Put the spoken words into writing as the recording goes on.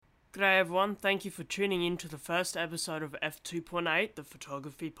G'day everyone, thank you for tuning in to the first episode of ƒ2.8, the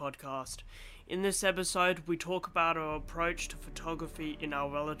photography podcast. In this episode, we talk about our approach to photography in our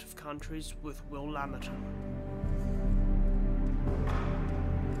relative countries with Will Lamerton.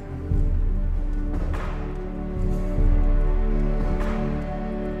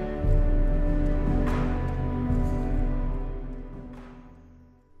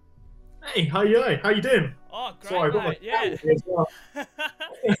 Hey, how you doing? Oh, great, Sorry, mate. Yeah. well.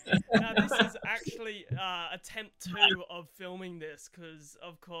 Now, this is actually attempt 2 of filming this, because,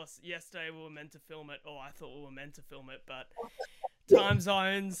 of course, yesterday we were meant to film it, or I thought we were meant to film it, but time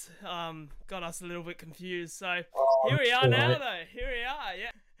zones got us a little bit confused. So here we are now, though. Here we are,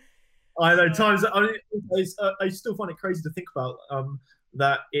 yeah. I know, I still find it crazy to think about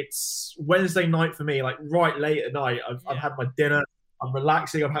that it's Wednesday night for me, like right late at night. I've had my dinner. I'm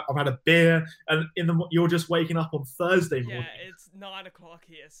relaxing. I've had a beer, and you're just waking up on Thursday morning. Yeah, it's 9 o'clock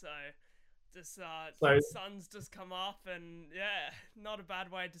here, so just the sun's just come up, and yeah, not a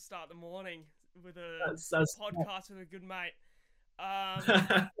bad way to start the morning with a podcast with a good mate.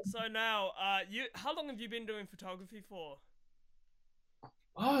 So now, how long have you been doing photography for?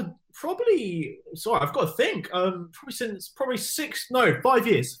 Probably. Sorry, I've got to think. Probably 5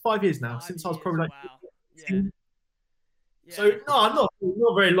 years. 5 years now. Since I was probably like. Wow. Yeah. Yeah. So no, I'm not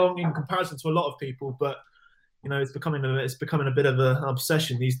very long in comparison to a lot of people, but you know, it's becoming a bit of an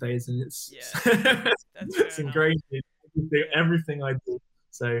obsession these days, and it's it's ingrained in everything I do.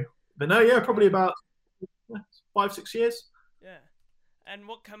 So, but no, yeah, probably about 5-6 years. Yeah. And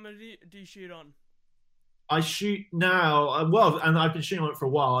what camera do you shoot on? I shoot now, and I've been shooting on it for a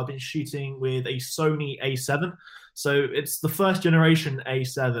while. I've been shooting with a Sony A7, so it's the first generation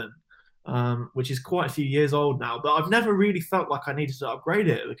A7. Which is quite a few years old now, but I've never really felt like I needed to upgrade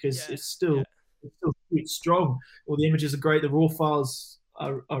it because it's still strong. All the images are great, the raw files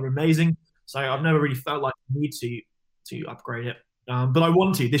are amazing, so I've never really felt like I need to upgrade it. But I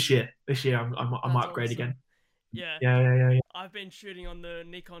want to this year. I might upgrade again. Yeah. I've been shooting on the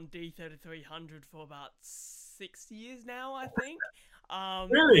Nikon D3300 for about 6 years now, I think.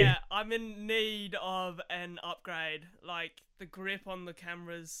 Really? Yeah, I'm in need of an upgrade. Like, the grip on the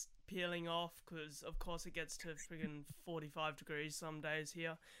camera's peeling off because of course it gets to friggin' 45 degrees some days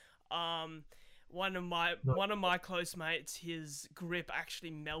here. One of my close mates, his grip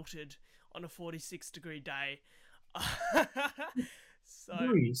actually melted on a 46-degree day. So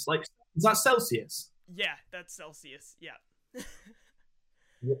degrees? Like, is that Celsius? Yeah, that's Celsius. Yeah.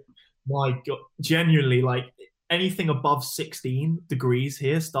 My God, genuinely, like anything above 16 degrees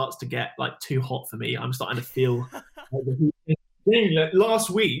here starts to get like too hot for me. I'm starting to feel like the heat. Last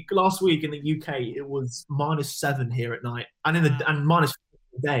week in the UK, it was -7 here at night, and and -4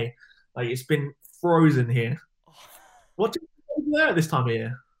 a day. Like, it's been frozen here. What do you do there at this time of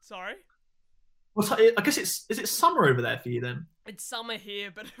year? Sorry? I guess is it summer over there for you then? It's summer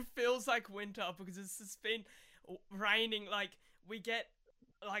here, but it feels like winter because it's just been raining. Like, we get,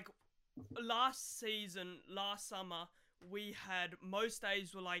 like, last summer, we had, most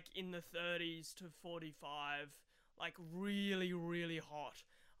days were like in the 30s to 45. Like, really, really hot.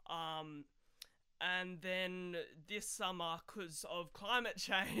 And then this summer, because of climate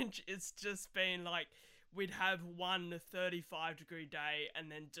change, it's just been like, we'd have one 35-degree day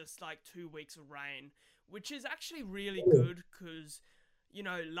and then just like 2 weeks of rain, which is actually really good because, you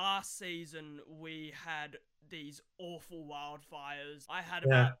know, last season we had these awful wildfires. I had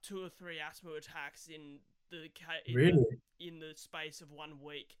about 2 or 3 asthma attacks in the space of 1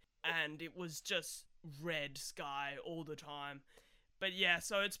 week, and it was just red sky all the time. But yeah,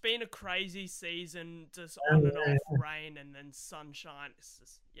 so it's been a crazy season, just on and off rain and then sunshine. It's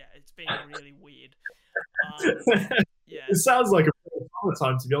just, it's been really weird. It sounds like a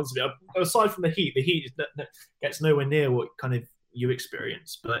summertime, to be honest with you. Aside from the heat gets nowhere near what kind of you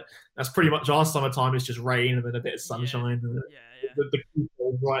experience, but that's pretty much our summertime. Is just rain and then a bit of sunshine. The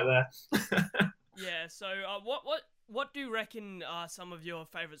people right there. Yeah, so what do you reckon are some of your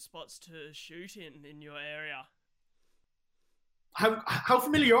favourite spots to shoot in your area? How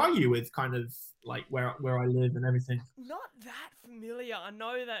familiar are you with kind of like where I live and everything? Not that familiar. I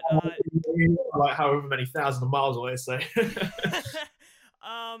know that like however many thousand of miles away, so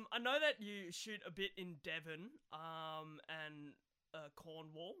I know that you shoot a bit in Devon and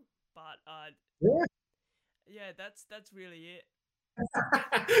Cornwall, but that's really it.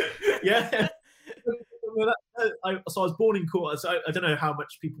 Yeah. So I was born in Cornwall. So I don't know how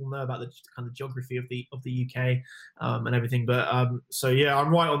much people know about the kind of geography of the UK and everything, but so yeah, I'm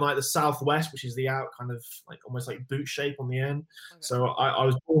right on like the southwest, which is the out kind of like almost like boot shape on the end. Okay. So I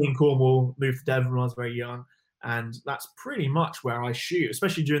was born in Cornwall, moved to Devon when I was very young, and that's pretty much where I shoot,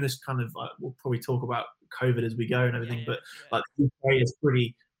 especially during this kind of. We'll probably talk about COVID as we go and everything, but like the UK is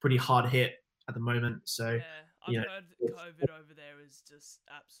pretty hard hit at the moment. So Yeah, I've heard that COVID over there is just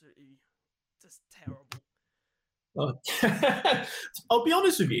absolutely just terrible. I'll be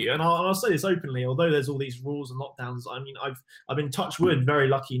honest with you, and I'll say this openly. Although there's all these rules and lockdowns, I mean, I've been touch wood, very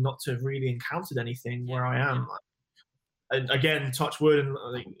lucky not to have really encountered anything where I am. And again, touch wood, and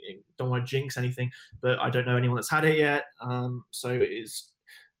I don't want to jinx anything, but I don't know anyone that's had it yet.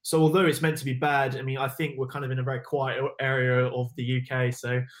 So although it's meant to be bad, I mean, I think we're kind of in a very quiet area of the UK.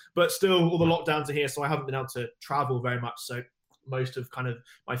 So, but still, all the lockdowns are here, so I haven't been able to travel very much. So most of kind of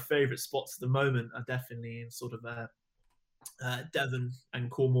my favourite spots at the moment are definitely in sort of Devon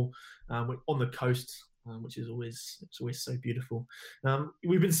and Cornwall, on the coast, which is always so beautiful.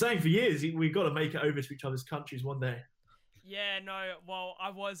 We've been saying for years we've got to make it over to each other's countries one day. Yeah, no, well, I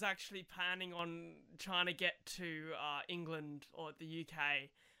was actually planning on trying to get to England or the UK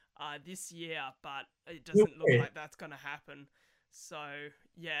this year, but it doesn't look like that's going to happen. So,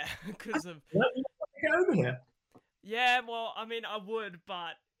 yeah, because of... Get over here. Yeah, well, I mean, I would,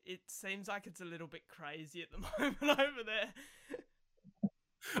 but it seems like it's a little bit crazy at the moment over there.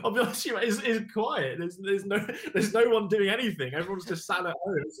 I'll be honest with you, it's quiet. There's no one doing anything. Everyone's just sat at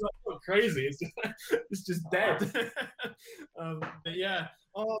home. It's not crazy. It's just dead. But yeah.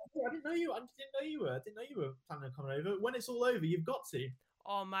 Oh, I didn't know you were planning on coming over. When it's all over, you've got to.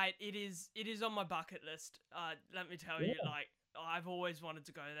 Oh, mate, it is on my bucket list. Let me tell you, like, I've always wanted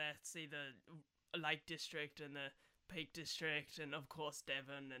to go there, see the Lake District and the Peak District, and of course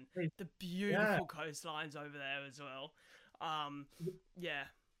Devon, and the beautiful coastlines over there as well. Yeah.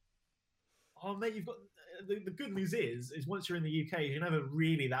 Oh mate, you've got the good news is once you're in the UK, you're never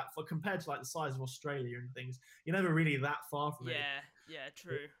really that far compared to like the size of Australia and things. You're never really that far from it. Yeah,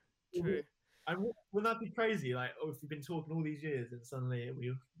 true. And wouldn't that be crazy? Like, if we've been talking all these years and suddenly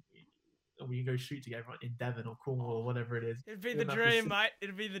we can go shoot together in Devon or Cornwall or whatever it is. It'd be the dream, mate.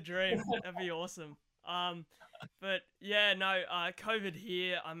 It'd be the dream. That'd be awesome. But yeah, no, COVID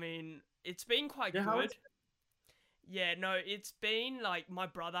here, I mean, it's been quite good. Yeah, no, it's been like my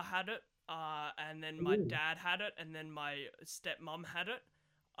brother had it, and then my dad had it, and then my stepmom had it.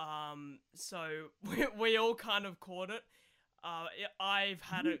 So we all kind of caught it. I've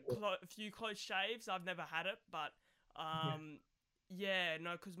had a few close shaves. I've never had it, but yeah,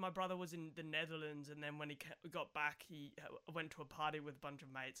 no, because my brother was in the Netherlands, and then when he got back, he went to a party with a bunch of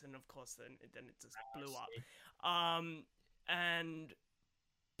mates, and of course, then it just blew up.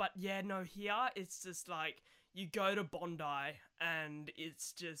 But yeah, no, here it's just like you go to Bondi, and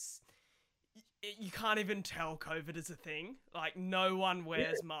it's just you can't even tell COVID is a thing. Like, no one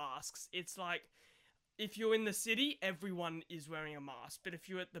wears masks. It's like if you're in the city, everyone is wearing a mask, but if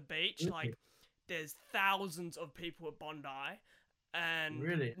you're at the beach, like there's thousands of people at Bondi. And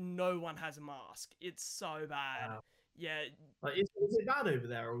no one has a mask. It's so bad. Wow. Yeah. Like, is it bad over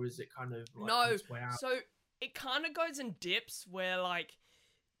there, or is it kind of like no? So it kind of goes in dips where like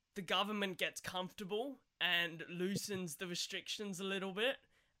the government gets comfortable and loosens the restrictions a little bit,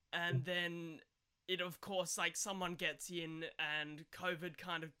 and then it, of course, like someone gets in and COVID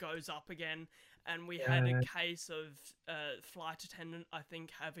kind of goes up again. And we had a case of a flight attendant, I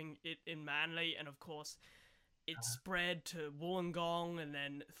think, having it in Manly, and of course it spread to Wollongong and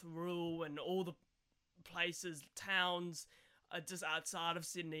then through and all the places, towns just outside of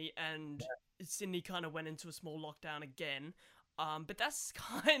Sydney, and Sydney kind of went into a small lockdown again. But that's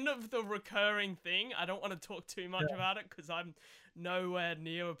kind of the recurring thing. I don't want to talk too much about it because I'm nowhere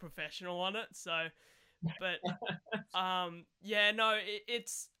near a professional on it. So, but yeah, no,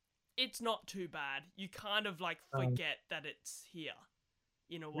 it's not too bad. You kind of like forget that it's here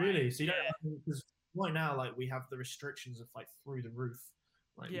in a way. Really? So you don't, because right now, like, we have the restrictions of like through the roof.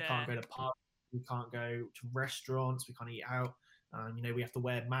 Like, we can't go to pubs, we can't go to restaurants, we can't eat out. We have to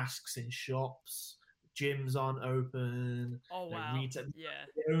wear masks in shops. Gyms aren't open. Oh wow!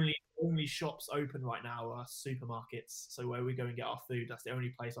 The only shops open right now are supermarkets. So where we go and get our food, that's the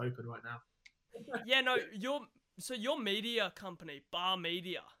only place open right now. Yeah, no, your media company, Bar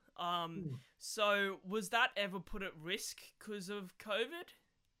Media. So was that ever put at risk because of COVID?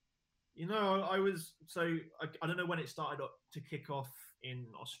 I don't know when it started to kick off in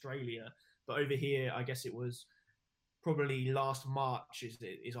Australia, but over here, I guess it was probably last March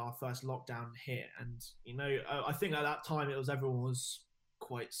is our first lockdown hit. And, I think at that time everyone was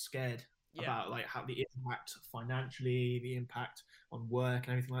quite scared about like how the impact financially, the impact on work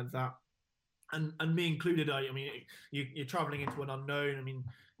and everything like that. And me included, I mean, you're traveling into an unknown. I mean,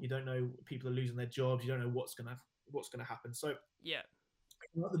 you don't know, people are losing their jobs. You don't know what's gonna happen. So yeah.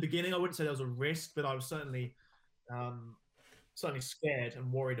 At the beginning, I wouldn't say there was a risk, but I was certainly certainly scared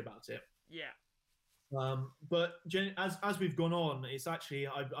and worried about it. Yeah. But as we've gone on, it's actually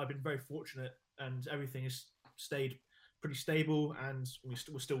I've been very fortunate, and everything has stayed pretty stable, and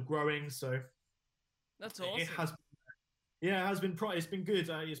we're still growing. So That's it awesome. has, yeah, it has been. It's been good.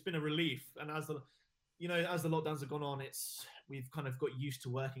 It's been a relief, and as the lockdowns have gone on, we've kind of got used to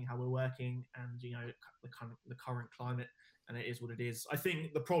working how we're working, and the current climate, and it is what it is. I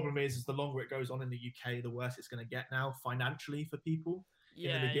think the problem is the longer it goes on in the UK, the worse it's going to get now financially for people. In the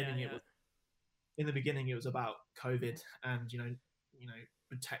Yeah, yeah, beginning, yeah. it was about COVID and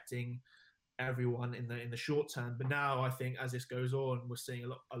protecting everyone in the short term. But now I think as this goes on, we're seeing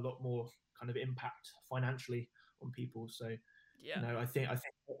a lot more kind of impact financially on people. So Yeah. I think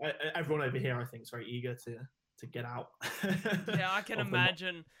everyone over here I think is very eager to get out. Yeah, I can of the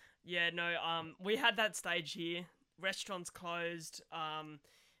imagine. Yeah, no, we had that stage here. Restaurants closed.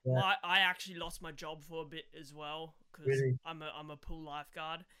 Yeah, I actually lost my job for a bit as well because really. I'm a pool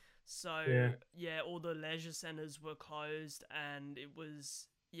lifeguard. So Yeah, yeah, all the leisure centers were closed, and it was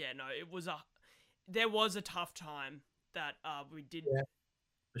there was a tough time that yeah,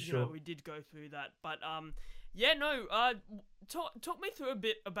 for sure. we did go through that. But yeah, no, talk me through a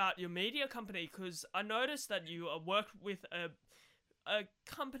bit about your media company, because I noticed that you work with a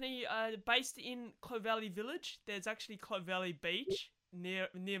company based in Clovelly Village. There's actually Clovelly Beach near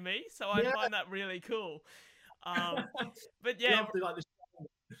me, so I Yeah, find that really cool. Um, but yeah, love to like this.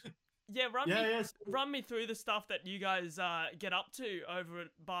 yeah, Yeah, yeah. run me through the stuff that you guys get up to over at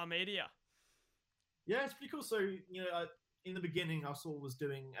Bar Media. Yeah, it's pretty cool. So, in the beginning, I sort of was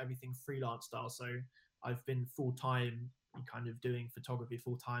doing everything freelance style. So, I've been full time, kind of doing photography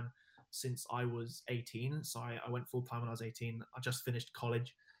full time since I was 18. So, I went full time when I was 18. I just finished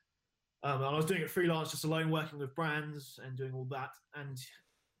college. And I was doing it freelance, just alone, working with brands and doing all that. And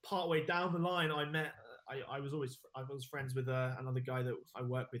partway down the line, I was friends with another guy that I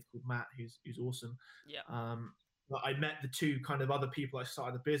work with called Matt, who's awesome. Yeah. But I met the two kind of other people I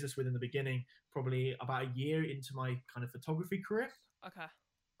started the business with in the beginning, probably about a year into my kind of photography career. Okay.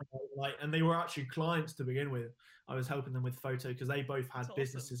 And they were actually clients to begin with. I was helping them with photo because they both had That's awesome.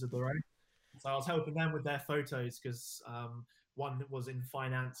 businesses of their own. So I was helping them with their photos because one was in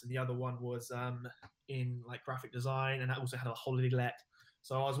finance and the other one was in like graphic design, and I also had a holiday let.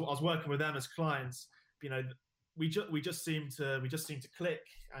 So I was working with them as clients. We just seemed to click,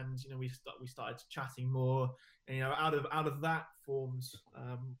 and we started chatting more, and out of that formed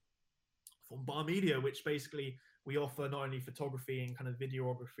Bar Media, which basically we offer not only photography and kind of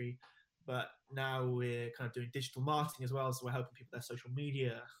videography, but now we're kind of doing digital marketing as well. So we're helping people with their social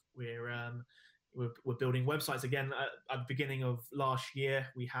media. We're building websites again. At the beginning of last year,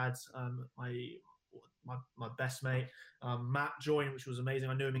 we had my best mate Matt join, which was amazing.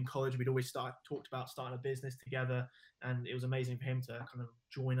 I knew him in college. We'd always talked about starting a business together, and it was amazing for him to kind of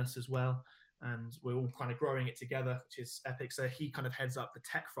join us as well. And we're all kind of growing it together, which is epic. So he kind of heads up the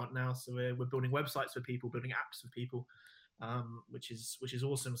tech front now. So we're building websites for people, building apps for people, which is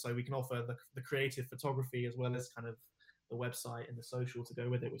awesome. So we can offer the creative photography as well as kind of the website and the social to go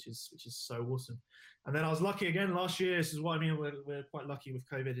with it, which is so awesome. And then I was lucky again last year. This is what I mean. We're quite lucky with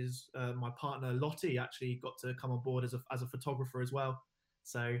COVID. Is my partner Lottie actually got to come on board as a photographer as well.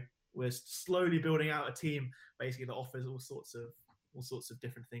 So we're slowly building out a team basically that offers all sorts of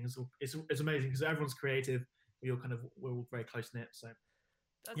different things. It's amazing because everyone's creative. We're all very close knit. So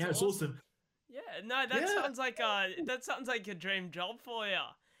That's yeah, it's awesome. awesome. Yeah, no, Yeah. that sounds like a dream job for you.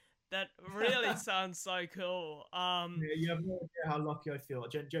 That really sounds so cool. Yeah, you have no idea how lucky I feel.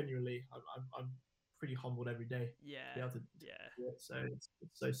 Genuinely, I'm pretty humbled every day to be Yeah, able to yeah. do it. So it's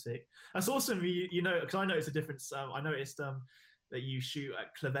so sick. That's awesome. Because I noticed a difference. I noticed that you shoot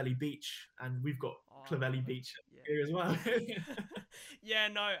at Clovelly Beach, and we've got Oh, I love Clovelly it. Beach here as well. Yeah. Yeah,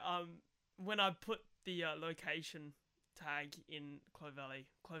 no. When I put the location tag in Clovelly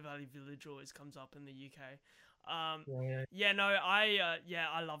Village always comes up in the UK. Yeah. Yeah, no,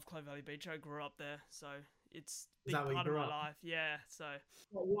 I love Clovelly Beach. I grew up there, so it's a Is big that where you part of grew my up? life. Yeah, so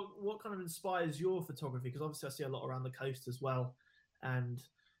What kind of inspires your photography? Because obviously I see a lot around the coast as well, and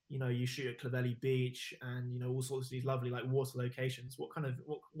you shoot at Clovelly Beach, and all sorts of these lovely like water locations.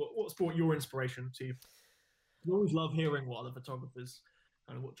 What's brought your inspiration to? I always love hearing what other photographers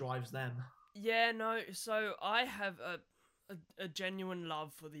kind of what drives them. yeah, no. So I have a genuine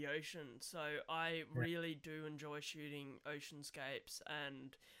love for the ocean. So I Yeah, really do enjoy shooting oceanscapes,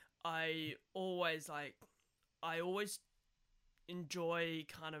 and I always I always enjoy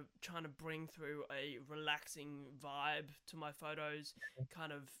kind of trying to bring through a relaxing vibe to my photos.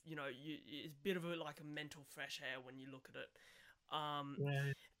 Kind of, it's a bit of like a mental fresh air when you look at it. Um,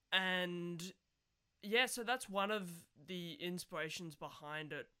 yeah, and Yeah, so that's one of the inspirations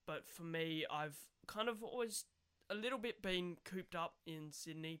behind it. But for me, I've kind of always a little bit been cooped up in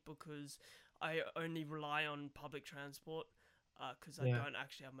Sydney because I only rely on public transport because I Yeah. don't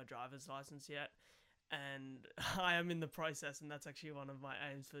actually have my driver's license yet. And I am in the process, and that's actually one of my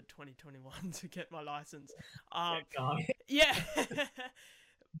aims for 2021 to get my license. Um, Guy. yeah,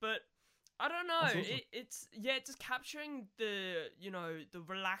 but I don't know. That's awesome. It's just capturing the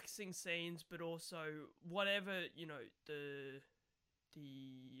relaxing scenes, but also whatever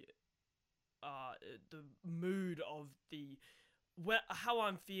the uh the mood of how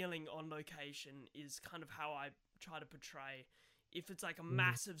I'm feeling on location is kind of how I try to portray. If it's like a Mm.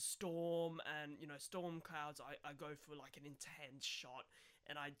 massive storm and storm clouds, I go for like an intense shot,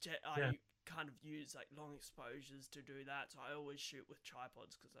 and Yeah. I kind of use like long exposures to do that. So I always shoot with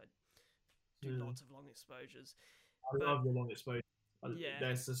tripods because I do Mm. lots of long exposures. I But love your long exposure. yeah,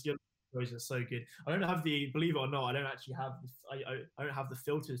 There's just your exposure is so good. I don't have the believe it or not. I don't actually have. I don't have the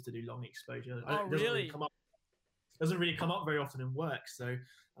filters to do long exposure. oh It doesn't really really? come up. Doesn't really come up very often in work. So,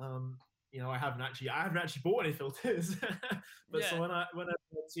 I haven't actually bought any filters. But Yeah. so when I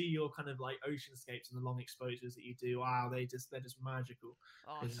see your kind of like oceanscapes and the long exposures that you do, wow, they're just magical.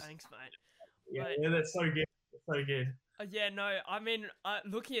 Oh, 'Cause, thanks, mate. yeah, But yeah, that's so good. That's so good. yeah, no, I mean,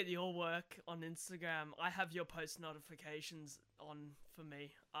 looking at your work on Instagram, I have your post notifications on for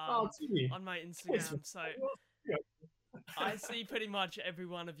me Oh, to you. on my Yes. Instagram, so I see pretty much every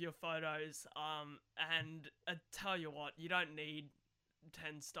one of your photos. And I tell you what, you don't need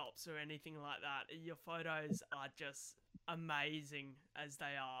 10 stops or anything like that. Your photos are just amazing as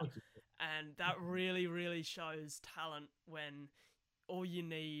they are, Thank you. and that really, really shows talent when all you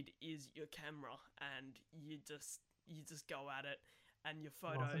need is your camera and you just go at it, and your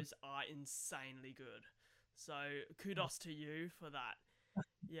Oh, photos are insanely good. So kudos to you for that.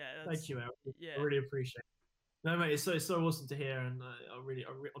 Yeah, thank you, man. yeah, I really appreciate it. No, mate, it's so awesome to hear, and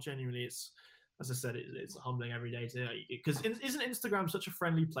genuinely, it's as I said, it's humbling every day to because isn't Instagram such a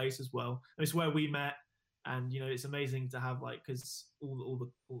friendly place as well? And it's where we met, and it's amazing to have like because all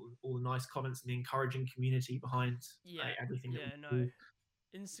the nice comments and the encouraging community behind yeah, everything that yeah. we No, do.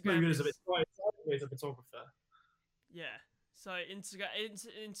 So Instagram good as a bit is as a photographer. yeah. So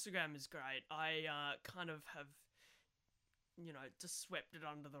Instagram is great. I kind of have just swept it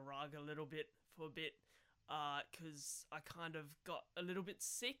under the rug a little bit for a bit because I kind of got a little bit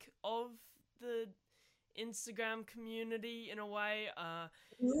sick of the Instagram community in a way.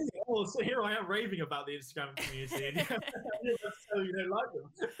 Really? Oh, so here I am raving about the Instagram community, and you don't like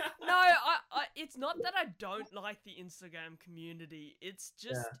them. No, it's not that I don't like the Instagram community. It's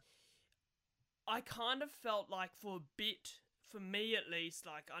just Yeah, I kind of felt like for a bit, for me at least,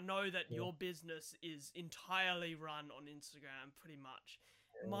 like I know that yeah, your business is entirely run on Instagram pretty much.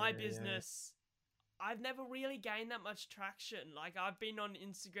 My yeah. business, I've never really gained that much traction. Like I've been on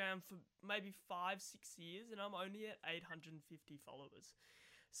Instagram for maybe 5, 6 years and I'm only at 850 followers.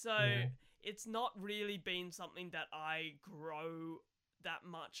 So Yeah. it's not really been something that I grow that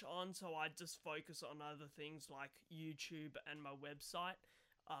much on. So I just focus on other things like YouTube and my website.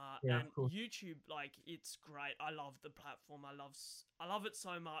 Yeah, And of course. YouTube, like it's great. I love the platform. I love it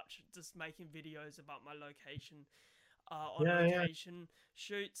so much. Just making videos about my location, on Yeah, yeah, location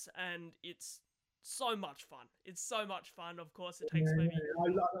shoots, and it's so much fun. It's so much fun. Of course, it yeah, takes maybe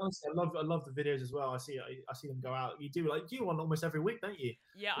yeah. Honestly, I love the videos as well. I see them go out. You do one almost every week, don't you?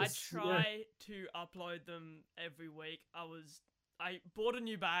 yeah. I Yeah. try to upload them every week. I bought a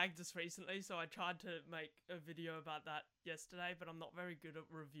new bag just recently, so I tried to make a video about that yesterday, but I'm not very good at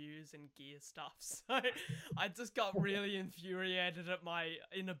reviews and gear stuff. So I just got really infuriated at my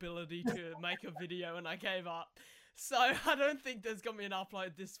inability to make a video and I gave up. So I don't think there's going to be an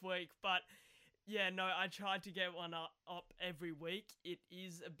upload this week, but yeah, no, I tried to get one up every week. It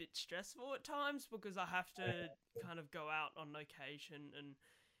is a bit stressful at times because I have to kind of go out on location and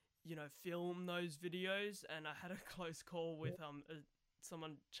film those videos, and I had a close call with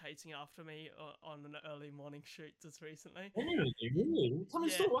someone chasing after me on an early morning shoot just recently. Really, really. Tell me a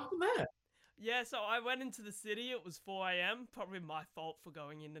Yeah. story. What happened there? Yeah, so I went into the city. It was 4 a.m. Probably my fault for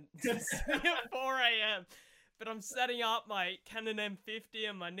going into the city at 4 a.m. But I'm setting up my Canon M50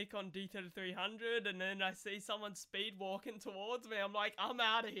 and my Nikon D3300, and then I see someone speed walking towards me. I'm like, I'm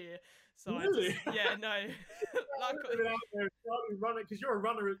out of here. So Really? yeah, no. Luckily, Running because you're a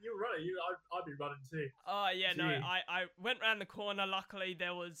runner. You're a runner. I'd be running too. oh yeah, no. Gee. I went around the corner. Luckily,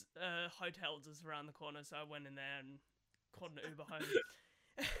 there was a hotel just around the corner, so I went in there and caught an Uber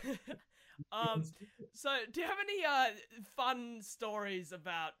home. So do you have any fun stories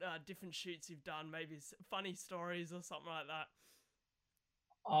about different shoots you've done? Maybe funny stories or something like that.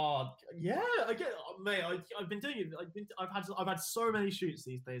 Oh yeah, I get, mate. I've been doing it. I've had so many shoots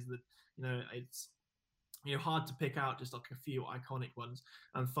these days that it's hard to pick out just like a few iconic ones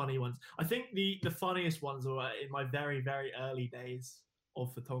and funny ones. I think the funniest ones were in my very early days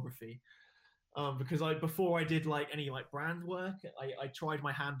of photography. Because before I did like any like brand work, I tried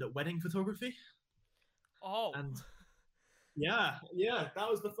my hand at wedding photography, Oh, and yeah, that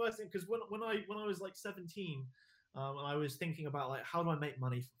was the first thing. Because when I was like 17, and I was thinking about like how do I make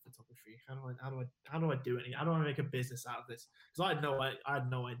money from photography? How do I do anything? How do I make a business out of this? Because I had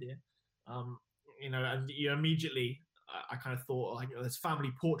no idea. And you immediately I kind of thought like there's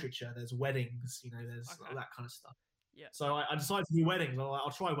family portraiture, there's weddings, there's okay. that kind of stuff. Yeah. So I decided to do weddings.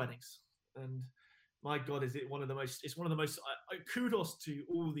 I'll try weddings, and my God, is it one of the most? It's one of the most. Kudos to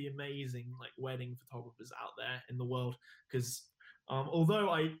all the amazing like wedding photographers out there in the world, because although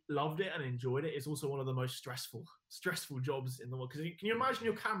I loved it and enjoyed it, it's also one of the most stressful jobs in the world. Because can you imagine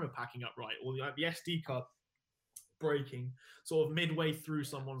your camera packing up right, or the SD card breaking sort of midway through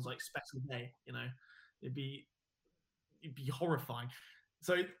someone's like special day? It'd be horrifying.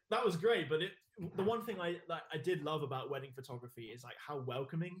 So that was great, but the one thing I did love about wedding photography is like how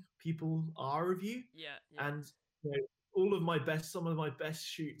welcoming people are of you. Yeah. And some of my best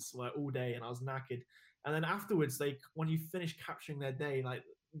shoots were all day, and I was knackered. And then afterwards, when you finish capturing their day, like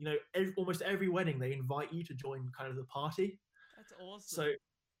almost every wedding, they invite you to join kind of the party. That's awesome. So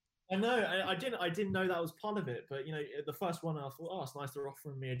I know I didn't know that was part of it, but the first one I thought, oh, it's nice they're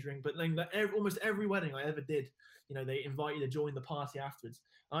offering me a drink. But then almost every wedding I ever did, they invite you to join the party afterwards.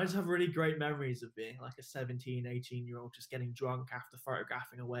 And I just have really great memories of being like a 17, 18-year-old just getting drunk after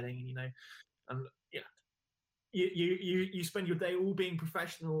photographing a wedding, and yeah. You spend your day all being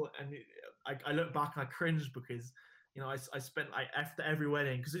professional, and I look back and I cringe because I spent like after every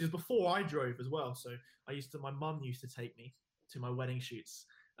wedding, because it was before I drove as well. So my mum used to take me to my wedding shoots.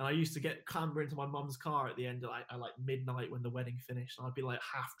 And I used to clamber into my mum's car at the end of like midnight when the wedding finished. And I'd be like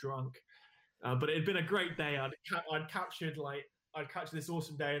half drunk, but it had been a great day. I'd captured this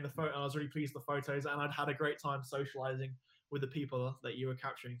awesome day in the photo. I was really pleased with the photos, and I'd had a great time socializing with the people that you were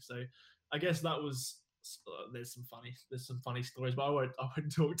capturing. So I guess that was there's some funny stories, but I won't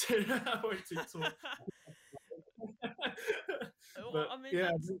talk to I won't talk. Well, I mean,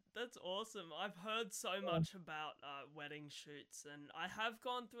 yeah, that's awesome. I've heard so much about wedding shoots, and I have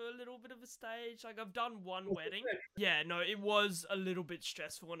gone through a little bit of a stage. Like, I've done one wedding. Yeah, no, it was a little bit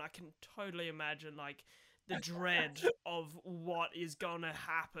stressful, and I can totally imagine, like, the dread of what is going to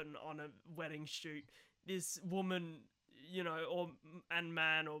happen on a wedding shoot. This woman, and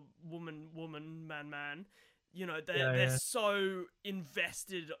man, or woman, man, they're so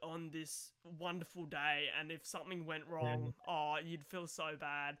invested on this wonderful day, and if something went wrong, you'd feel so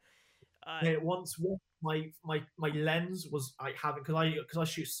bad. Once my lens was like having, because I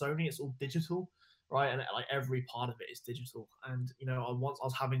shoot Sony, it's all digital, right? And like every part of it is digital. And once I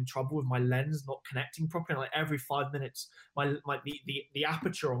was having trouble with my lens not connecting properly. Like every 5 minutes, the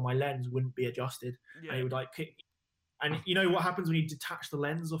aperture on my lens wouldn't be adjusted, and it would like kick. And you know what happens when you detach the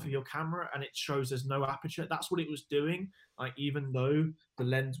lens off of your camera and it shows there's no aperture? That's what it was doing, like even though the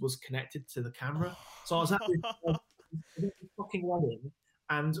lens was connected to the camera. So I was having a fucking wedding,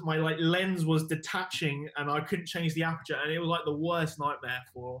 and my like lens was detaching, and I couldn't change the aperture, and it was like the worst nightmare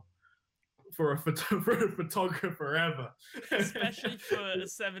for a photographer ever. Especially for a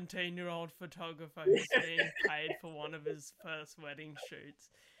 17-year-old photographer who's being paid for one of his first wedding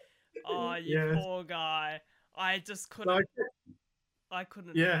shoots. Oh, you poor guy. I just couldn't. I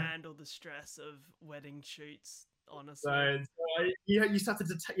couldn't handle the stress of wedding shoots, honestly. So you had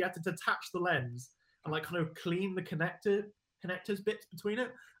to detach the lens and like kind of clean the connectors bits between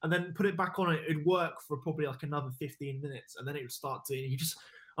it, and then put it back on. It'd work for probably like another 15 minutes, and then it would start to.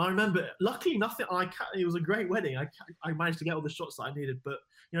 I remember, luckily nothing. It was a great wedding. I managed to get all the shots that I needed, but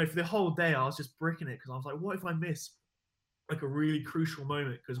for the whole day I was just bricking it, because I was like, what if I miss like a really crucial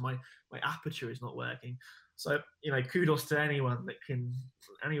moment because my aperture is not working? So kudos to anyone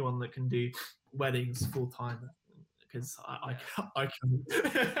that can do weddings full time, because I can.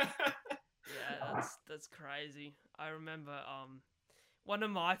 Yeah, that's crazy. I remember one of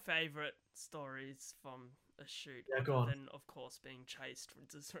my favorite stories from a shoot, other than of course being chased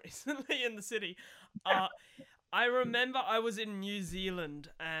just recently in the city. I remember I was in New Zealand,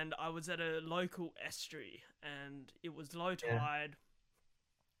 and I was at a local estuary, and it was low tide.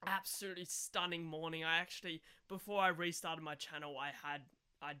 Absolutely stunning morning. I actually, before I restarted my channel,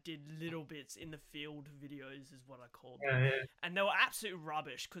 I did little bits in the field videos, is what I called them. And they were absolute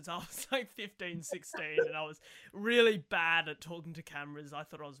rubbish, because I was like 15, 16, and I was really bad at talking to cameras. I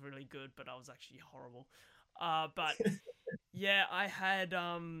thought I was really good, but I was actually horrible. But Yeah, I had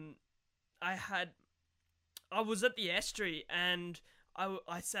I was at the estuary and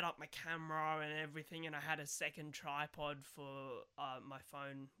I set up my camera and everything, and I had a second tripod for my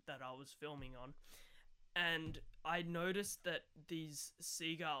phone that I was filming on, and I noticed that these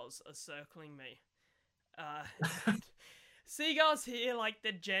seagulls are circling me. Uh, Seagulls here, like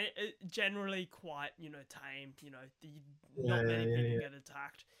they're generally quite, tame. Yeah, Not yeah, many yeah, people yeah. get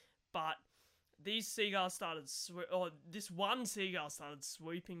attacked, but these seagulls started, or this one seagull started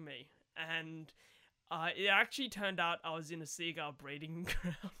swooping me, and it actually turned out I was in a seagull breeding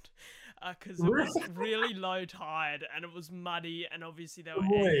ground because it was really low tide and it was muddy, and obviously there were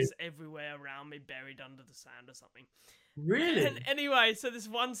Wait, eggs everywhere around me buried under the sand or something. And really? anyway, so this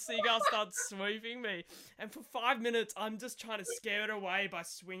one seagull starts swooping me, and for 5 minutes, I'm just trying to scare it away by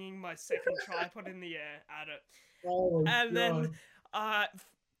swinging my second tripod in the air at it. Oh my And then, god.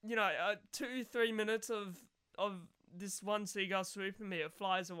 2-3 minutes of this one seagull swooping me, it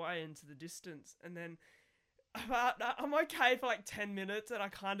flies away into the distance, and then I'm okay for like 10 minutes, and I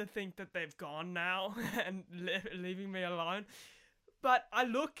kind of think that they've gone now and leaving me alone. But I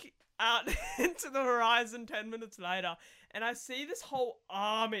look out into the horizon 10 minutes later, and I see this whole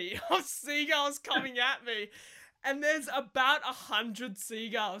army of seagulls coming at me. And there's about 100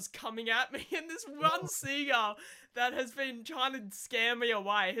 seagulls coming at me, and this one seagull that has been trying to scare me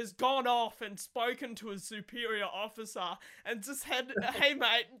away has gone off and spoken to a superior officer and just said, "Hey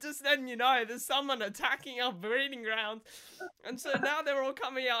mate, just letting you know, there's someone attacking our breeding grounds." And so now they're all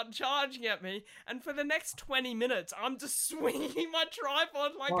coming out and charging at me, and for the next 20 minutes, I'm just swinging my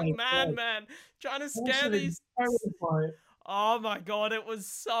tripod like My a god. madman, trying to That must scare have been these. terrifying. Oh my god, it was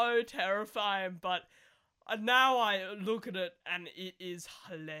so terrifying, but now I look at it and it is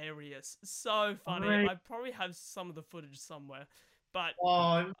hilarious. So funny. Great. I probably have some of the footage somewhere, but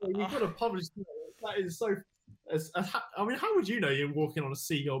Oh, you've got to publish that. That is so. I mean, how would you know you're walking on a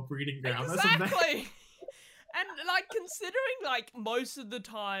seagull breeding ground? That's amazing. exactly. And like considering like most of the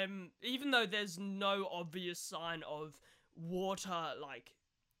time, even though there's no obvious sign of water, like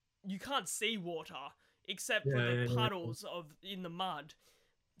you can't see water except for the Yeah. puddles of in the mud.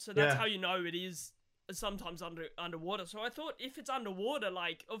 So that's Yeah. how you know it is sometimes underwater. So I thought if it's underwater,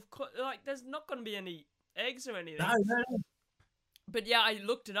 like of course, like there's not going to be any eggs or anything. No. But yeah, I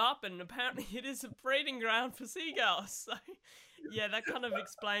looked it up, and apparently it is a breeding ground for seagulls. So yeah, that kind of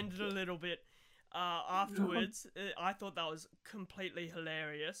explained it a little bit. Afterwards, I thought that was completely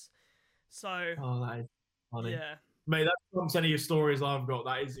hilarious. So Oh, that is funny. yeah. Mate, that's from any of your stories I've got.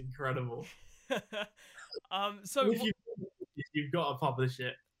 That is incredible. So You've got to publish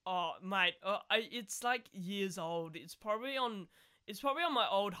it. oh, mate, it's like years old. It's probably on my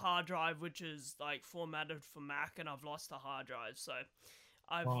old hard drive, which is like formatted for Mac, and I've lost the hard drive, so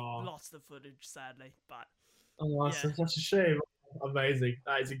I've lost the footage, sadly. But Oh, that's yeah. such a shame. Amazing.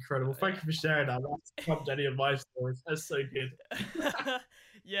 That is incredible. Thank you for sharing that. That's trumped any of my stories. That's so good.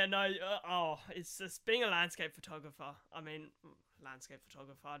 Yeah, no, it's just being a landscape photographer. I mean, landscape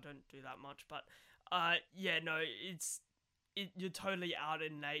photographer, I don't do that much, but yeah, no, you're totally out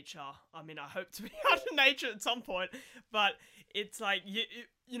in nature. I mean, I hope to be out in nature at some point, but it's like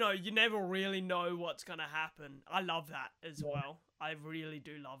you never really know what's gonna happen. I love that as well. I really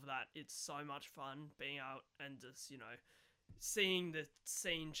do love that. It's so much fun being out and just seeing the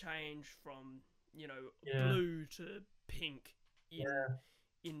scene change from blue to pink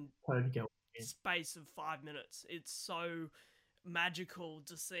in Totally get what you mean. space of 5 minutes. It's so magical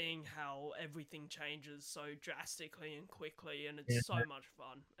just seeing how everything changes so drastically and quickly, and it's so much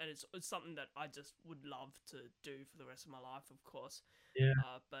fun, and it's something that I just would love to do for the rest of my life, of course. Yeah.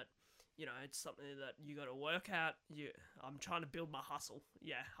 But it's something that you got to work out. I'm trying to build my hustle.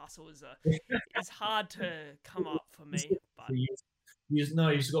 Yeah, hustle is it's hard to come up for me, but you just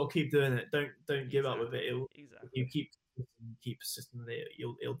got to keep doing it. Don't give up with it. Exactly. You keep persistent with it.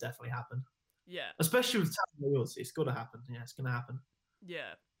 It'll definitely happen. Yeah. Especially with talent wheels, it's got to happen. Yeah, it's gonna happen.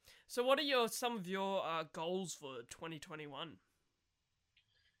 Yeah. So, what are some of your goals for 2021?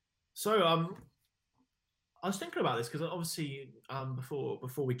 So I was thinking about this because obviously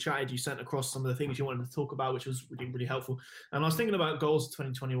before we chatted, you sent across some of the things you wanted to talk about, which was really, really helpful. And I was thinking about goals for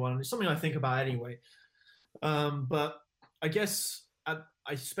 2021. It's something I think about anyway. But I guess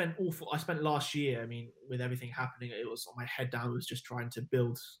I spent last year. I mean, with everything happening, it was on my head down. Was just trying to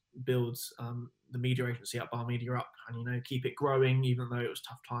build the media agency up, Bar Media up, and keep it growing, even though it was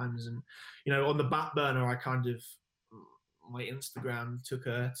tough times. And on the back burner, I kind of my Instagram took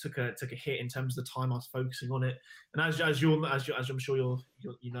a hit in terms of the time I was focusing on it. And as I'm sure you'll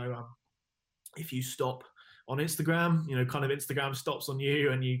if you stop on Instagram. You know, kind of Instagram stops on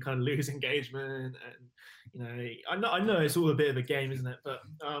you, and you kind of lose engagement. And you know, I know it's all a bit of a game, isn't it? But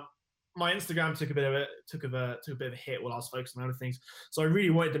my Instagram took a bit of a hit while I was focused on other things. So I really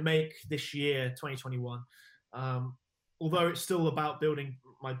wanted to make this year, 2021, although it's still about building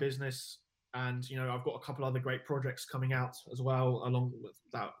my business, and you know, I've got a couple other great projects coming out as well, along with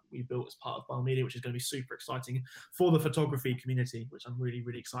that we built as part of Biomedia, which is going to be super exciting for the photography community, which I'm really,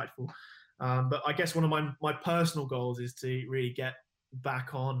 really excited for. But I guess one of my personal goals is to really get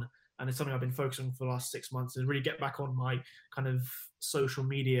back on, and it's something I've been focusing on for the last 6 months, is really get back on my kind of social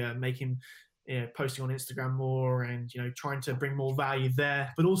media, making, you know, posting on Instagram more, and you know, trying to bring more value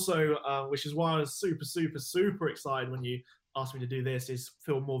there. But also, which is why I was super, super, super excited when you asked me to do this, is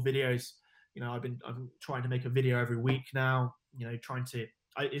film more videos. You know, I'm trying to make a video every week now. You know,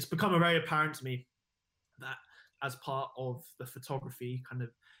 it's become very apparent to me that as part of the photography kind of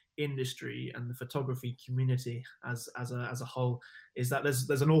industry and the photography community as a whole, is that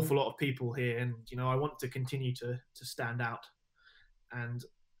there's an awful lot of people here, and you know, I want to continue to stand out. And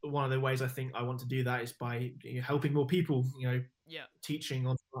one of the ways I think I want to do that is by, you know, helping more people. You know, teaching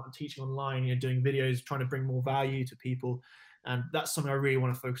online. You know, doing videos, trying to bring more value to people. And that's something I really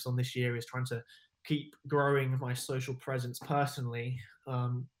want to focus on this year, is trying to keep growing my social presence personally,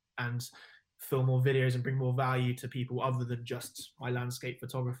 and film more videos and bring more value to people other than just my landscape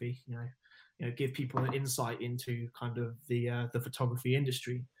photography. You know, give people an insight into kind of the photography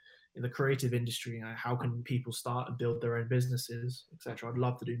industry, in the creative industry. You know, how can people start and build their own businesses, etc. I'd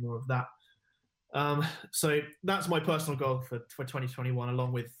love to do more of that. So that's my personal goal for 2021,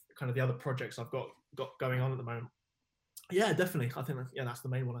 along with kind of the other projects I've got going on at the moment. Yeah, definitely. I think that's the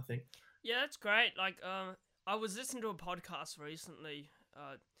main one, I think. Yeah, that's great. Like, I was listening to a podcast recently,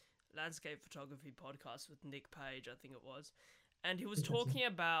 landscape photography podcast with Nick Page, I think it was, and he was talking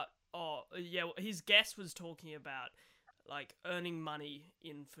about, his guest was talking about like earning money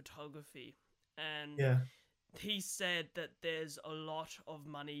in photography, and he said that there's a lot of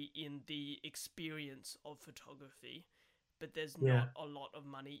money in the experience of photography, but there's not a lot of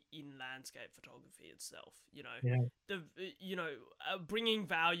money in landscape photography itself. You know, bringing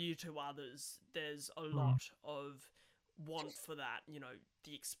value to others, there's a lot of want for that, you know,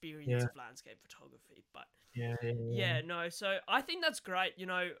 the experience of landscape photography. But no, so I think that's great. You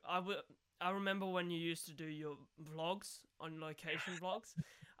know, I remember when you used to do your vlogs, on location vlogs.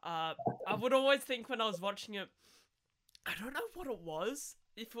 I would always think when I was watching it, I don't know what it was,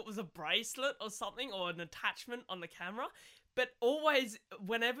 if it was a bracelet or something, or an attachment on the camera, but always,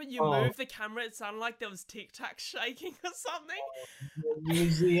 whenever you move the camera, it sounded like there was Tic Tac shaking or something.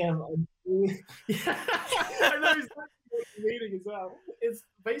 Museum. I know exactly what you're reading as well. It's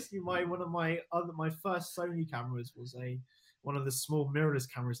basically my first Sony cameras was one of the small mirrorless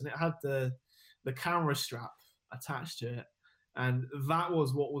cameras, and it had the camera strap attached to it, and that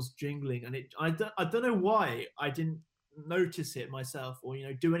was what was jingling. And I don't know why I didn't notice it myself, or you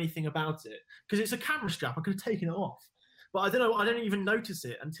know, do anything about it, because it's a camera strap. I could have taken it off, but I don't know. I didn't even notice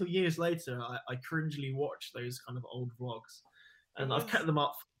it until years later. I cringely watched those kind of old vlogs, and I've kept them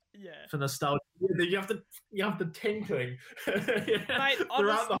up for nostalgia. You have the tinkling. Mate,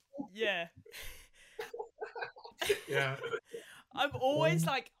 honestly,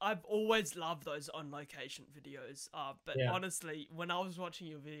 I've always loved those on location videos. But honestly, when I was watching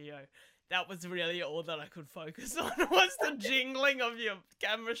your video, that was really all that I could focus on, was the jingling of your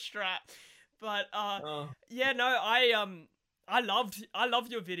camera strap. But I loved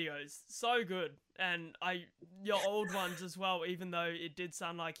your videos. So good. And your old ones as well, even though it did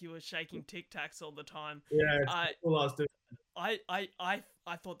sound like you were shaking Tic Tacs all the time. Yeah, all I was doing. I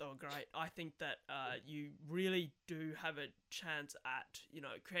thought they were great. I think that you really do have a chance at, you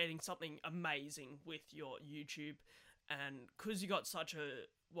know, creating something amazing with your YouTube, and because you got such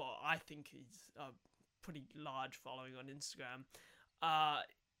I think it's a pretty large following on Instagram,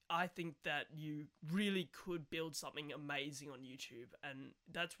 I think that you really could build something amazing on YouTube, and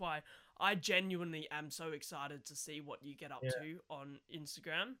that's why I genuinely am so excited to see what you get up to on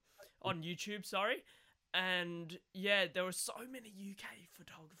YouTube, sorry. And there were so many UK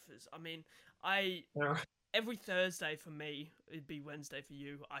photographers. I mean, every Thursday for me, it'd be Wednesday for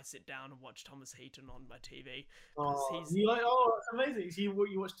you, I sit down and watch Thomas Heaton on my TV. That's amazing. So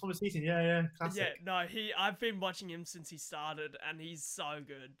you watch Thomas Heaton? Classic. Yeah, no, I've been watching him since he started, and he's so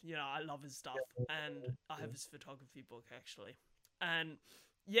good. You know, I love his stuff, and I have his photography book actually. And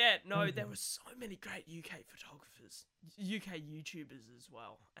there were so many great UK photographers, UK YouTubers as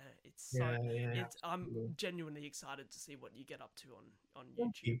well. I'm genuinely excited to see what you get up to on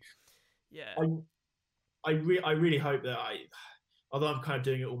YouTube. I really hope that although I'm kind of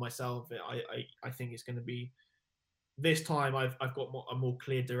doing it all myself, I think it's going to be this time I've got a more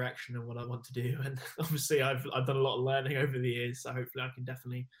clear direction on what I want to do, and obviously I've done a lot of learning over the years, so hopefully I can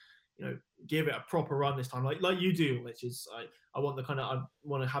definitely, give it a proper run this time, like you do, which is I want I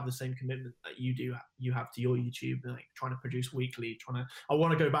want to have the same commitment that you have to your YouTube, like trying to produce weekly, I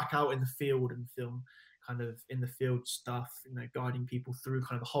want to go back out in the field and film kind of in the field stuff, guiding people through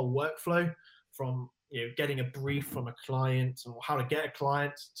kind of the whole workflow from getting a brief from a client or how to get a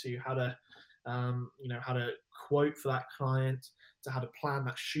client to how to how to quote for that client, to how to plan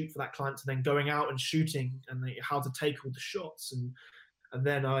that shoot for that client, to then going out and shooting and how to take all the shots and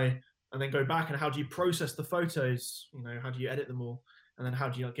then go back and how do you process the photos, how do you edit them all, and then how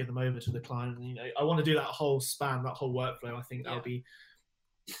do you give them over to the client. And, I want to do that whole span, that whole workflow. I think that'll be,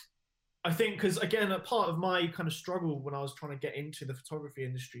 I think, because again, a part of my kind of struggle when I was trying to get into the photography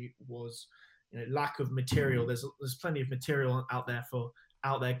industry was lack of material. There's plenty of material out there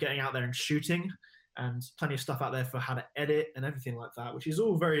getting out there and shooting, and plenty of stuff out there for how to edit and everything like that, which is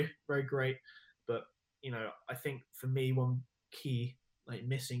all very, very great. But I think for me, one key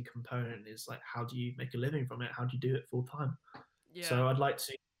missing component is how do you make a living from it? How do you do it full time? Yeah. So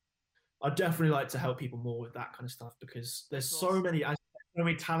I'd definitely like to help people more with that kind of stuff, because there's so many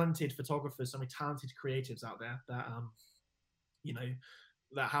talented photographers, so many talented creatives out there that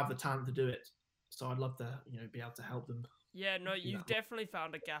that have the talent to do it. So I'd love to be able to help them. Yeah, no, you've definitely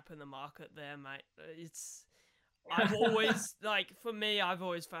found a gap in the market there, mate. I've always, for me, I've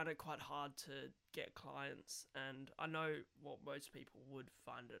always found it quite hard to get clients, and I know what most people would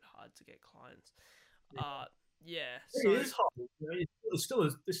find it hard to get clients. So it is hard. It's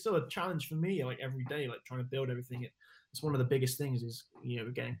still a challenge for me, every day, trying to build everything. It's one of the biggest things is,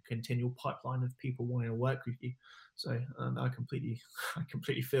 getting a continual pipeline of people wanting to work with you. So I completely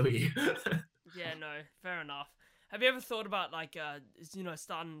feel you. Yeah, no, fair enough. Have you ever thought about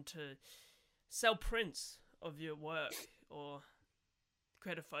starting to sell prints of your work or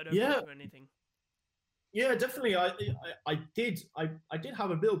create a photo book or anything? Yeah, definitely. I did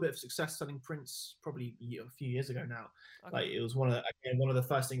have a little bit of success selling prints probably a few years ago now. Okay. It was one of the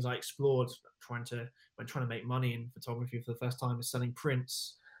first things I explored when trying to make money in photography for the first time is selling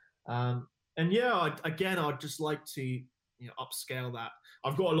prints. And yeah, I'd just like to upscale that.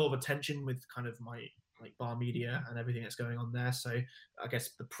 I've got a lot of attention with kind of my bar media and everything that's going on there. So I guess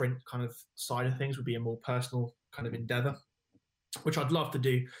the print kind of side of things would be a more personal kind of endeavor, which I'd love to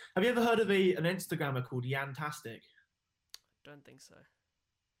do. Have you ever heard of an Instagrammer called Yantastic? Don't think so.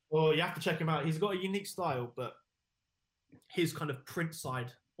 Well, you have to check him out. He's got a unique style, but his kind of print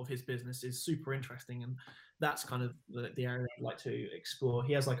side of his business is super interesting, and that's kind of the area I'd like to explore.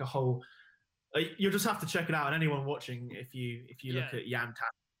 He has a whole. You'll just have to check it out, and anyone watching, if you look at Yantastic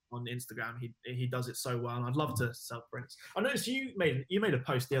on Instagram, he does it so well, and I'd love to sell prints. I noticed you made a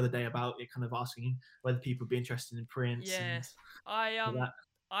post the other day about it, kind of asking whether people would be interested in prints. Yeah,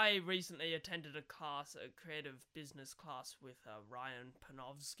 I recently attended a creative business class with Ryan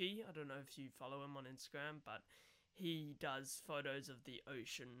Panofsky. I don't know if you follow him on Instagram, but he does photos of the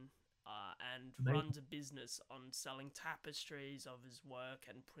ocean and runs a business on selling tapestries of his work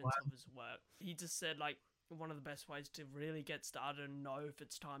and prints of his work. He just said one of the best ways to really get started and know if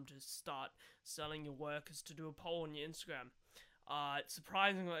it's time to start selling your work is to do a poll on your Instagram.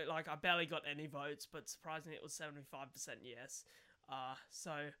 Surprisingly, I barely got any votes, but surprisingly it was 75% yes.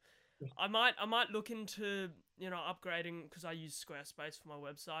 So I might look into, upgrading, because I use Squarespace for my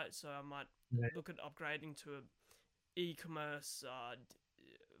website, so I might look at upgrading to a e-commerce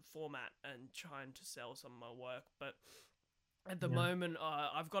format and trying to sell some of my work. But at the moment,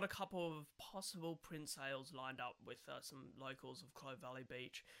 I've got a couple of possible print sales lined up with some locals of Clove Valley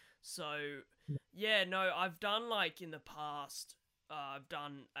Beach. So, I've done in the past. I've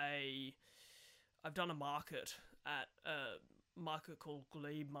done a market at a market called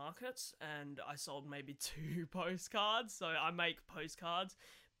Glebe Markets, and I sold maybe 2 postcards. So I make postcards,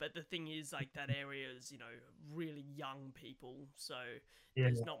 but the thing is, that area is really young people. So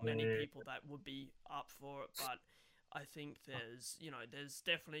there's not many people that would be up for it, but I think there's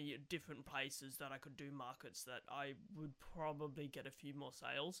definitely different places that I could do markets that I would probably get a few more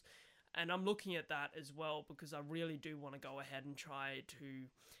sales. And I'm looking at that as well, because I really do want to go ahead and try to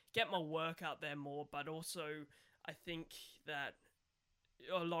get my work out there more. But also, I think that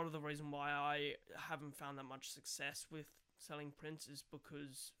a lot of the reason why I haven't found that much success with selling prints is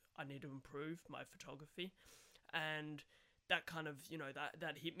because I need to improve my photography. And that kind of,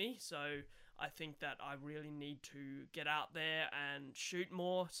 that hit me. So I think that I really need to get out there and shoot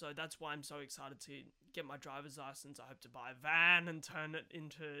more. So that's why I'm so excited to get my driver's license. I hope to buy a van and turn it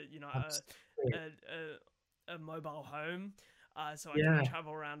into, a mobile home. so I can Yeah.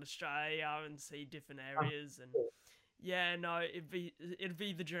 travel around Australia and see different areas. And yeah, no, it'd be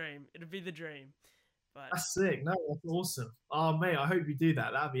the dream. It'd be the dream. But That's sick. No, that's awesome. Oh, mate, I hope you do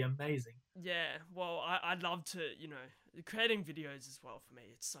that. That'd be amazing. yeah, well, I'd love to, creating videos as well for me.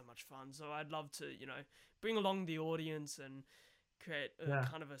 It's so much fun. So I'd love to, bring along the audience and create a Yeah.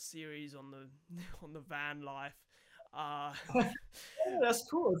 kind of a series on the on the van life. Uh, Yeah, that's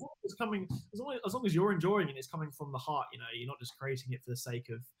cool. As long as it's coming, as long as you're enjoying it, it's coming from the heart. You're not just creating it for the sake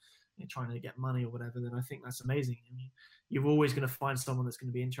of trying to get money or whatever. Then I think that's amazing. I mean, you're always going to find someone that's going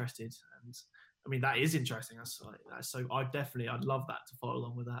to be interested, and I mean that is interesting. That's so. I'd love that to follow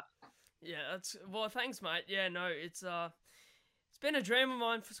along with that. yeah, that's well. Thanks, mate. Yeah, no, it's been a dream of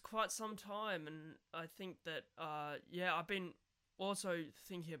mine for quite some time, and I think that yeah, I've been also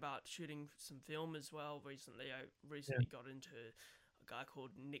thinking about shooting some film as well recently. I recently got into a guy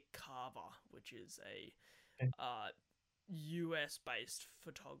called Nick Carver, which is a Okay. US based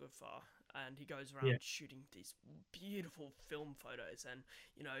photographer, and he goes Yeah. around shooting these beautiful film photos. And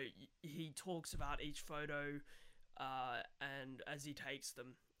he talks about each photo and as he takes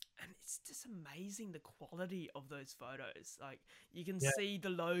them, and it's just amazing the quality of those photos. Like, you can Yeah. see the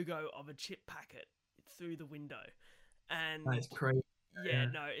logo of a chip packet through the window, and That is crazy. yeah,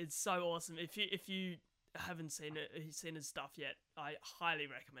 no, it's so awesome. If you haven't seen his stuff yet, I highly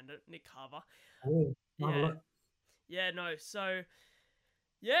recommend it. Nick Carver. Oh, Yeah, yeah, no. So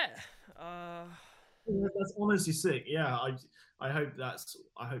yeah, that's honestly sick. Yeah, I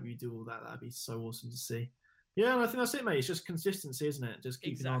hope you do all that. That'd be so awesome to see. Yeah, and I think that's it, mate. It's just consistency, isn't it? Just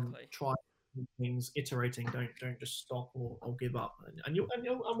keeping on exactly. trying things, iterating. Don't just stop or give up, and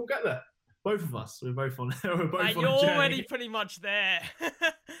we'll get there. Both of us, we're both on we're both Mate, on you're a journey. already pretty much there.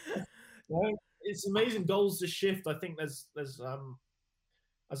 Well, it's amazing goals to shift. I think there's as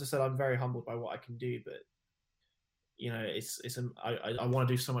I said, I'm very humbled by what I can do, but I want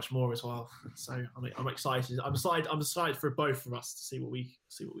to do so much more as well. So I'm excited. I'm excited for both of us to see what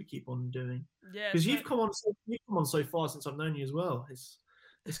we keep on doing. Yeah, Because you've come on so far since I've known you as well.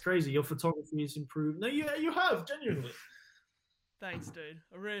 It's crazy. Your photography has improved. No, you have genuinely. thanks, dude.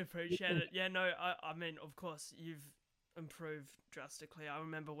 I really appreciate it. Yeah, no, I mean, of course, you've improved drastically. I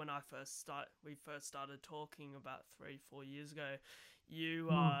remember when we first started talking about 3-4 years ago.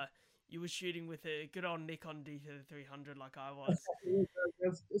 You were shooting with a good old Nikon D300 like I was.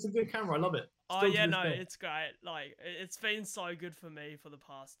 It's a good camera. I love it. Oh yeah, no, it's great. Like, it's been so good for me for the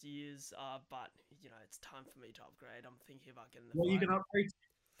past years. But it's time for me to upgrade. I'm thinking about getting the What are you going to upgrade?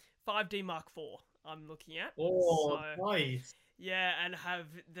 5D Mark IV. I'm looking at. Oh, so, nice. yeah, and have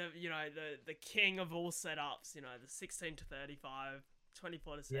the king of all setups. The 16 to 35,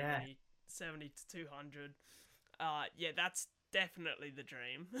 24 to 70, Yeah. 70 to 200. Yeah, that's definitely the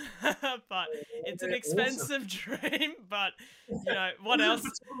dream. But it's an expensive dream. But what else?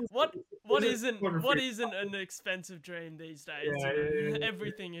 What isn't an expensive dream these days? Yeah.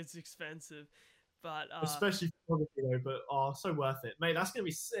 Everything is expensive. But especially photography though. But so worth it, mate. That's gonna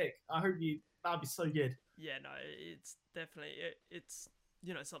be sick. That'd be so good. yeah, no, it's definitely it's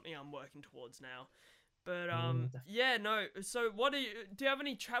something I'm working towards now. But yeah, no. So do you have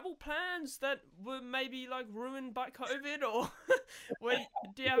any travel plans that were maybe like ruined by COVID, or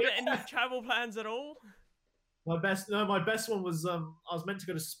do you have any travel plans at all? My best one was I was meant to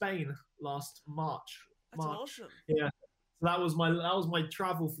go to Spain last March. That's awesome. Yeah. So that was my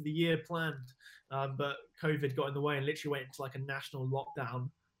travel for the year planned, but COVID got in the way and literally went into like a national lockdown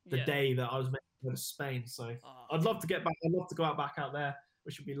the day that I was meant to go to Spain. So I'd love to get back. I'd love to go back out there,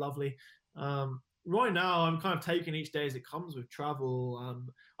 which would be lovely. Right now, I'm kind of taking each day as it comes with travel.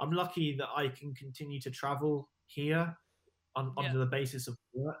 I'm lucky that I can continue to travel here under the basis of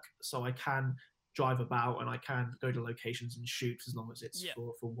work, so I can drive about and I can go to locations and shoot as long as it's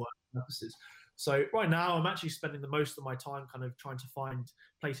for work purposes. So right now, I'm actually spending the most of my time kind of trying to find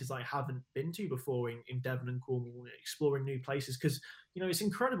places I haven't been to before in Devon and Cornwall, exploring new places, because it's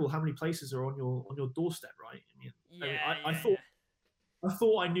incredible how many places are on your doorstep, right? I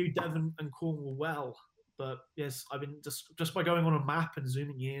thought I knew Devon and Cornwall well, but yes, I've been just by going on a map and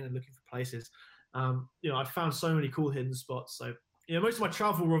zooming in and looking for places. I've found so many cool hidden spots. So most of my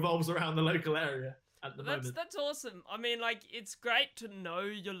travel revolves around the local area at the moment. That's awesome. I mean, like, it's great to know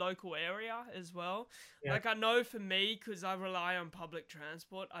your local area as well. Yeah. Like, I know for me, because I rely on public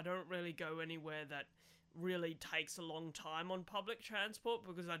transport, I don't really go anywhere that really takes a long time on public transport,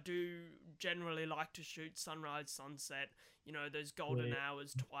 because I do generally like to shoot sunrise, sunset, those golden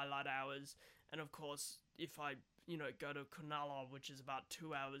hours, twilight hours. And of course, if I, go to Cronulla, which is about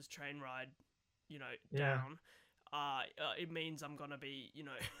 2 hours train ride, down, it means I'm going to be,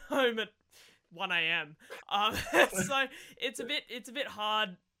 home at 1 a.m. So it's a bit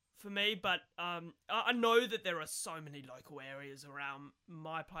hard for me, but I know that there are so many local areas around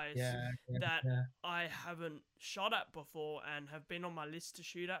my place that I haven't shot at before and have been on my list to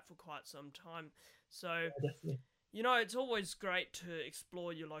shoot at for quite some time. So definitely. you know, it's always great to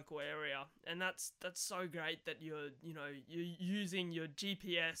explore your local area, and that's so great that you're using your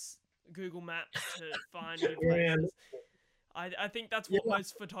GPS, Google Maps to find new places. I think that's what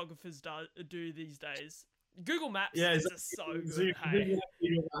most photographers do these days. Google Maps is just so good. Hey.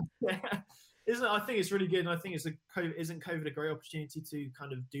 Isn't it? I think it's really good, and I think isn't COVID a great opportunity to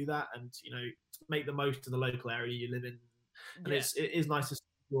kind of do that and make the most of the local area you live in. And it is nice to see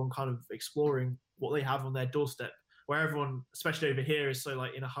everyone kind of exploring what they have on their doorstep, where everyone, especially over here, is so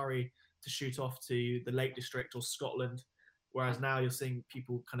like in a hurry to shoot off to the Lake District or Scotland, whereas now you're seeing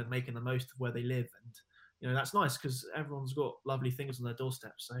people kind of making the most of where they live, and that's nice because everyone's got lovely things on their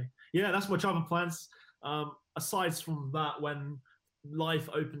doorstep. So yeah, that's my travel plans. Aside from that, when life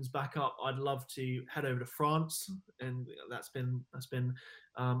opens back up, I'd love to head over to France, and that's been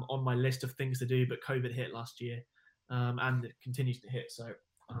on my list of things to do. But COVID hit last year, and it continues to hit. So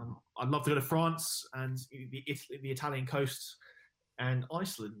I'd love to go to France and the Italian coast, and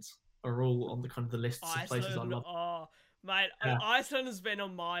Iceland are all on the kind of the lists of places I love. Oh, mate, Iceland has been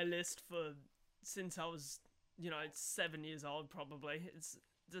on my list since I was 7 years old, probably. It's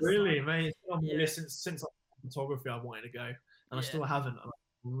just really, mate. It's been on my list since photography I wanted to go, and I still haven't. I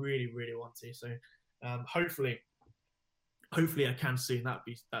really, really want to. So hopefully I can soon. That'd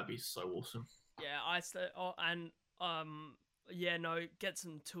be so awesome. Yeah, Iceland. Oh, and get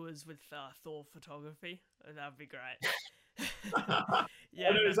some tours with Thor photography. That'd be great. Yeah,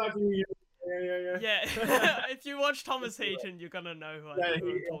 I know exactly. Yeah. If you watch Thomas Heaton, you're gonna know who I'm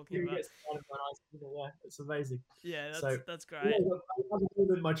talking about. Yeah, it's amazing. Yeah, that's great.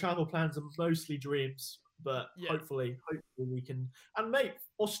 My travel plans are mostly dreams, but hopefully we can. And mate,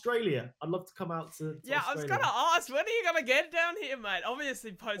 Australia, I'd love to come out to yeah, Australia. I was gonna ask, when are you gonna get down here, mate?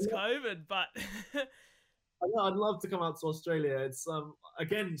 Obviously post-COVID, but I'd love to come out to Australia. It's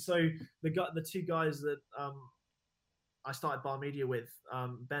again, so the two guys that I started Bar Media with,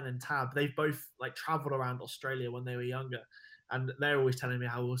 Ben and Tab, they've both like traveled around Australia when they were younger, and they're always telling me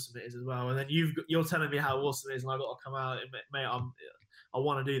how awesome it is as well. And then you're telling me how awesome it is, and I've got to come out, mate. I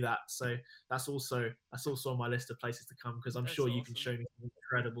want to do that. So that's also on my list of places to come, because I'm sure you can show me some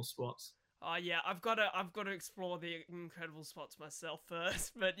incredible spots. Oh yeah, I've got to explore the incredible spots myself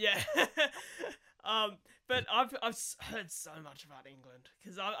first, but yeah. But I've heard so much about England,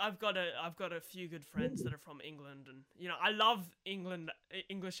 because I've got a few good friends that are from England, and I love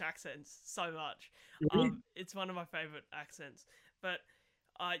English accents so much. It's one of my favorite accents. But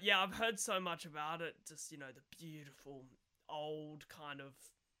I've heard so much about it. Just the beautiful old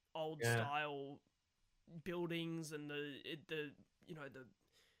style buildings, and the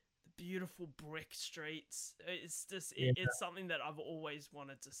beautiful brick streets. It's just it's something that I've always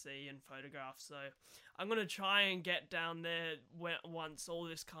wanted to see in photographs. So I'm gonna try and get down there once all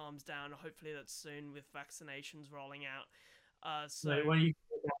this calms down. Hopefully that's soon, with vaccinations rolling out. So when you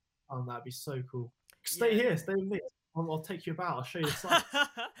get down, that'd be so cool. Stay here, stay with me. I'll take you about. I'll show you the sights.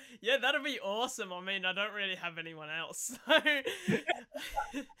 Yeah, that'd be awesome. I mean, I don't really have anyone else. So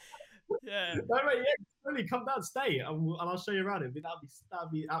yeah. No, mate, really, come down, stay, and I'll show you around it. That'd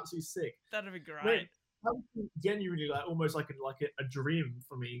be absolutely sick. That'd be great. Mate, that would be genuinely almost like a dream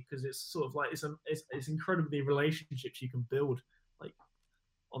for me, because it's sort of like it's incredibly relationships you can build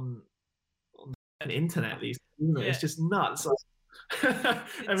on the internet. It's just nuts.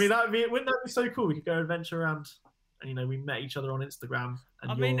 I mean, wouldn't that be so cool? We could go adventure around. And we met each other on Instagram.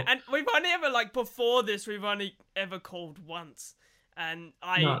 And and we've only ever before this, we've only ever called once. And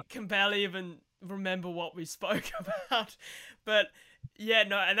I can barely even remember what we spoke about. But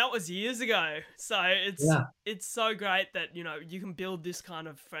and that was years ago. So it's so great that you can build this kind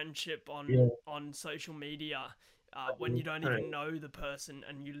of friendship on social media when you don't even know the person,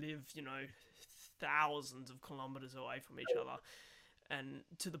 and you live thousands of kilometers away from each other, and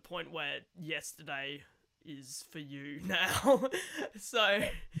to the point where yesterday is for you now. So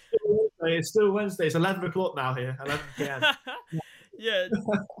it's still Wednesday. It's 11 o'clock now here. 11 p.m. Yeah,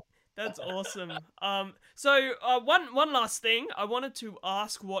 that's awesome. So one last thing, I wanted to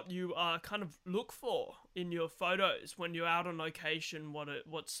ask what you kind of look for in your photos when you're out on location.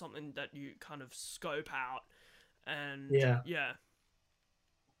 What's something that you kind of scope out, and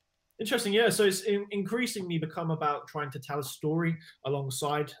Interesting, yeah. So it's increasingly become about trying to tell a story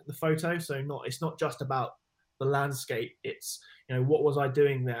alongside the photo. So it's not just about the landscape. It's what was I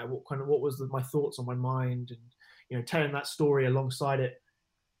doing there? What was my thoughts on my mind, and telling that story alongside it.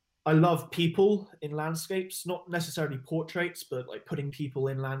 I love people in landscapes, not necessarily portraits, but like putting people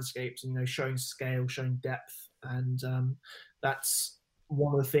in landscapes and, showing scale, showing depth. And that's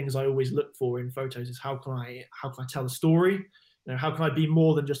one of the things I always look for in photos is how can I tell a story? How can I be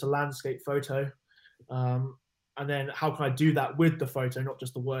more than just a landscape photo? And then how can I do that with the photo, not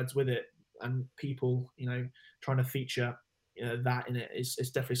just the words with it? And people, trying to feature that in it is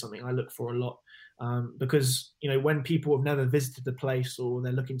definitely something I look for a lot. Because when people have never visited the place or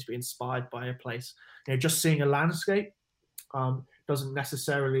they're looking to be inspired by a place, just seeing a landscape doesn't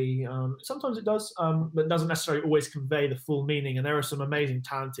necessarily, sometimes it does, but it doesn't necessarily always convey the full meaning. And there are some amazing,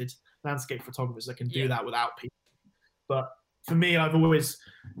 talented landscape photographers that can do that without people. But for me, I've always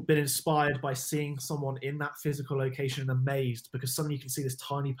been inspired by seeing someone in that physical location and amazed, because suddenly you can see this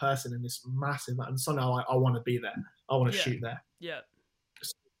tiny person in this massive, and somehow I want to be there. I want to shoot there. Yeah.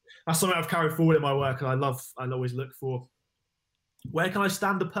 That's something I've carried forward in my work, and I always look for, where can I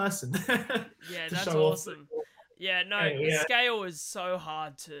stand the person? Yeah, that's awesome. Yeah, no, scale is so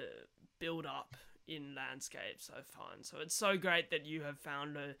hard to build up in landscapes, I find. So it's so great that you have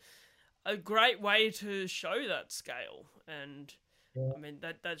found a great way to show that scale. And I mean,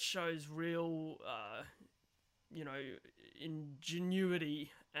 that shows real,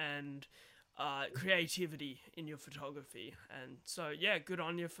 ingenuity and creativity in your photography. And so, yeah, good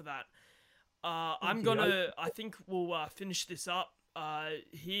on you for that. I think we'll finish this up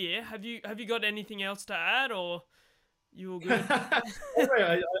here. Have you got anything else to add, or you all good?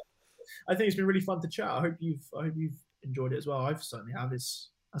 I think it's been really fun to chat. I hope you've enjoyed it as well. I've certainly have.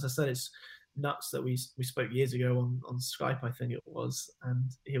 As I said, it's nuts that we spoke years ago on Skype, I think it was,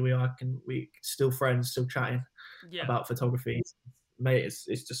 and here we are. We still friends, still chatting about photography. Mate, it's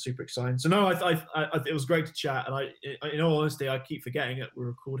just super exciting. So no, it was great to chat, and in all honesty, I keep forgetting that we're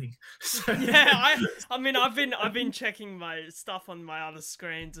recording. So. Yeah, I mean, I've been checking my stuff on my other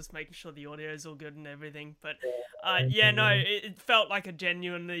screen, just making sure the audio is all good and everything. But it felt like a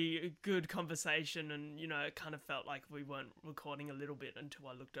genuinely good conversation, and it kind of felt like we weren't recording a little bit until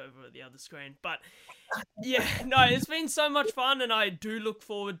I looked over at the other screen. But yeah, no, it's been so much fun, and I do look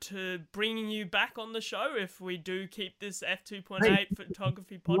forward to bringing you back on the show if we do keep this ƒ2.8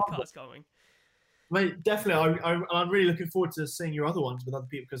 photography podcast going. Mate, definitely. I'm really looking forward to seeing your other ones with other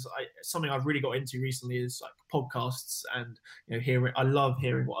people, because something I've really got into recently is like podcasts, and I love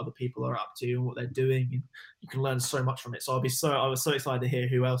hearing what other people are up to and what they're doing, and you can learn so much from it. So I was so excited to hear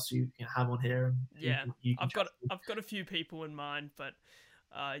who else you have on here. And I've got a few people in mind, but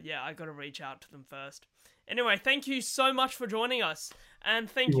I got to reach out to them first. Anyway, thank you so much for joining us, and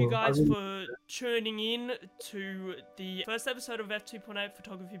thank you guys for tuning in to the first episode of ƒ2.8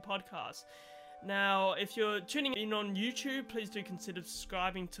 Photography Podcast. Now, if you're tuning in on YouTube, please do consider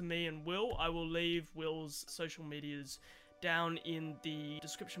subscribing to me and Will. I will leave Will's social medias down in the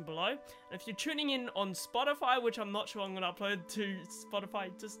description below. And if you're tuning in on Spotify, which I'm not sure I'm going to upload to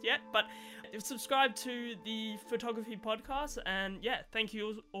Spotify just yet, but subscribe to the Photography Podcast. And yeah, thank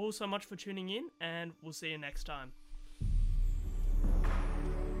you all so much for tuning in, and we'll see you next time.